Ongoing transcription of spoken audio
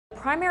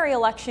primary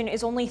election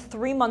is only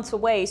 3 months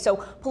away, so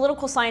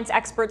political science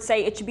experts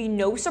say it should be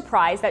no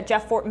surprise that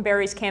Jeff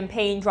Fortenberry's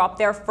campaign dropped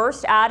their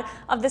first ad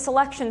of this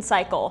election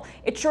cycle.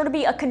 It's sure to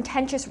be a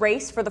contentious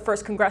race for the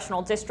 1st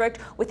Congressional District,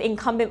 with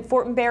incumbent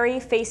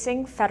Fortenberry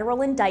facing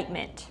federal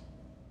indictment.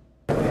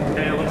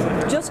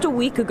 Just a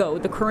week ago,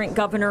 the current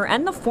governor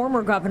and the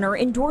former governor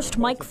endorsed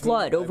Mike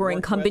Flood over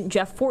incumbent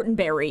Jeff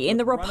Fortenberry in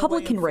the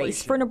Republican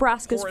race for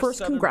Nebraska's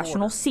 1st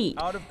congressional seat.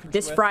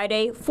 This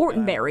Friday,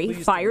 Fortenberry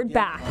fired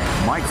back.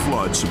 Mike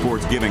Flood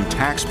supports giving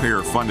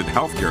taxpayer-funded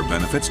health care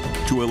benefits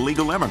to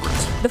illegal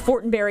immigrants. The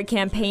Fortenberry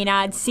campaign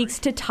ad seeks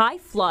to tie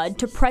Flood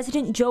to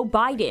President Joe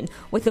Biden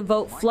with a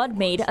vote Flood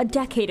made a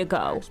decade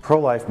ago.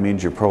 Pro-life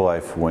means you're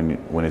pro-life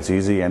when it's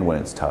easy and when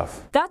it's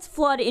tough. That's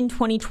Flood in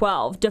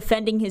 2012,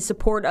 defending his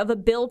support of a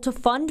bill to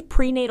fund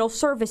prenatal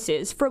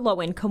services for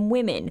low-income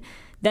women.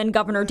 Then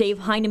Governor Dave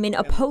Heineman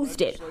opposed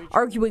it,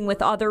 arguing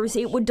with others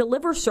it would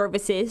deliver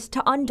services to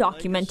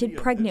undocumented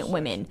pregnant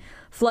women.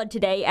 Flood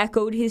today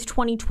echoed his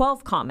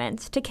 2012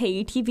 comments to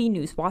KETV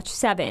News Watch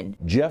 7.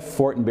 Jeff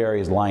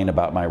Fortenberry is lying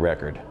about my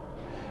record.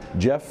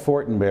 Jeff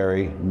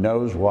Fortenberry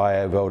knows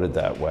why I voted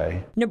that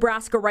way.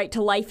 Nebraska Right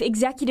to Life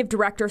Executive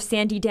Director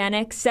Sandy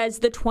Danick says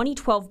the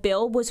 2012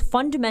 bill was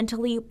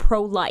fundamentally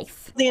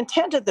pro-life. The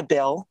intent of the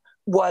bill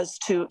was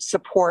to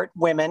support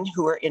women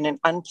who are in an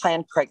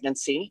unplanned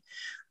pregnancy,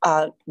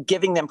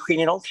 giving them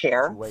prenatal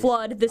care.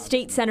 Flood, the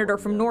state senator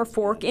from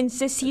Norfolk,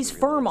 insists he's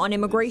firm on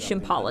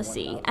immigration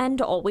policy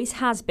and always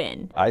has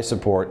been. I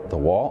support the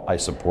wall. I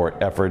support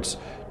efforts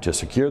to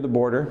secure the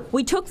border.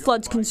 We took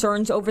Flood's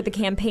concerns over the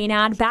campaign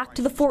ad back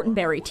to the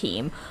Fortenberry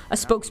team. A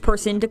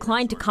spokesperson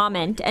declined to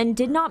comment and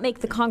did not make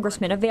the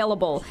congressman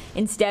available,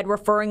 instead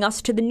referring us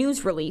to the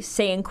news release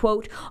saying,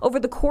 quote, "Over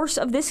the course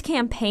of this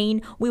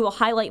campaign, we will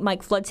highlight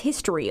Mike Flood's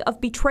history of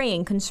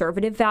betraying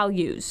conservative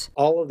values."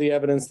 All of the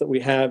evidence that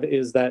we have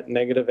is that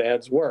negative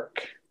ads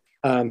work.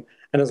 And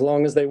as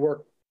long as they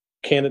work,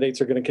 candidates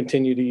are going to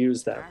continue to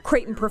use them.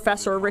 Creighton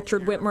professor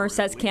Richard Whitmer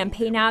says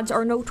campaign ads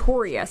are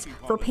notorious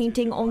for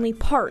painting only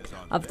part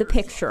of the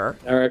picture.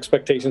 Our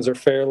expectations are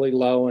fairly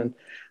low, and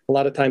a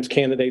lot of times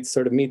candidates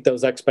sort of meet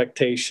those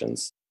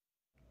expectations.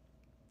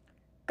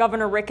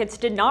 Governor Ricketts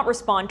did not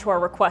respond to our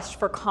request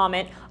for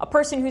comment. A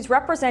person who's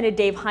represented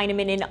Dave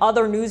Heineman in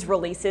other news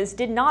releases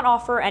did not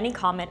offer any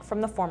comment from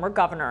the former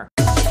governor.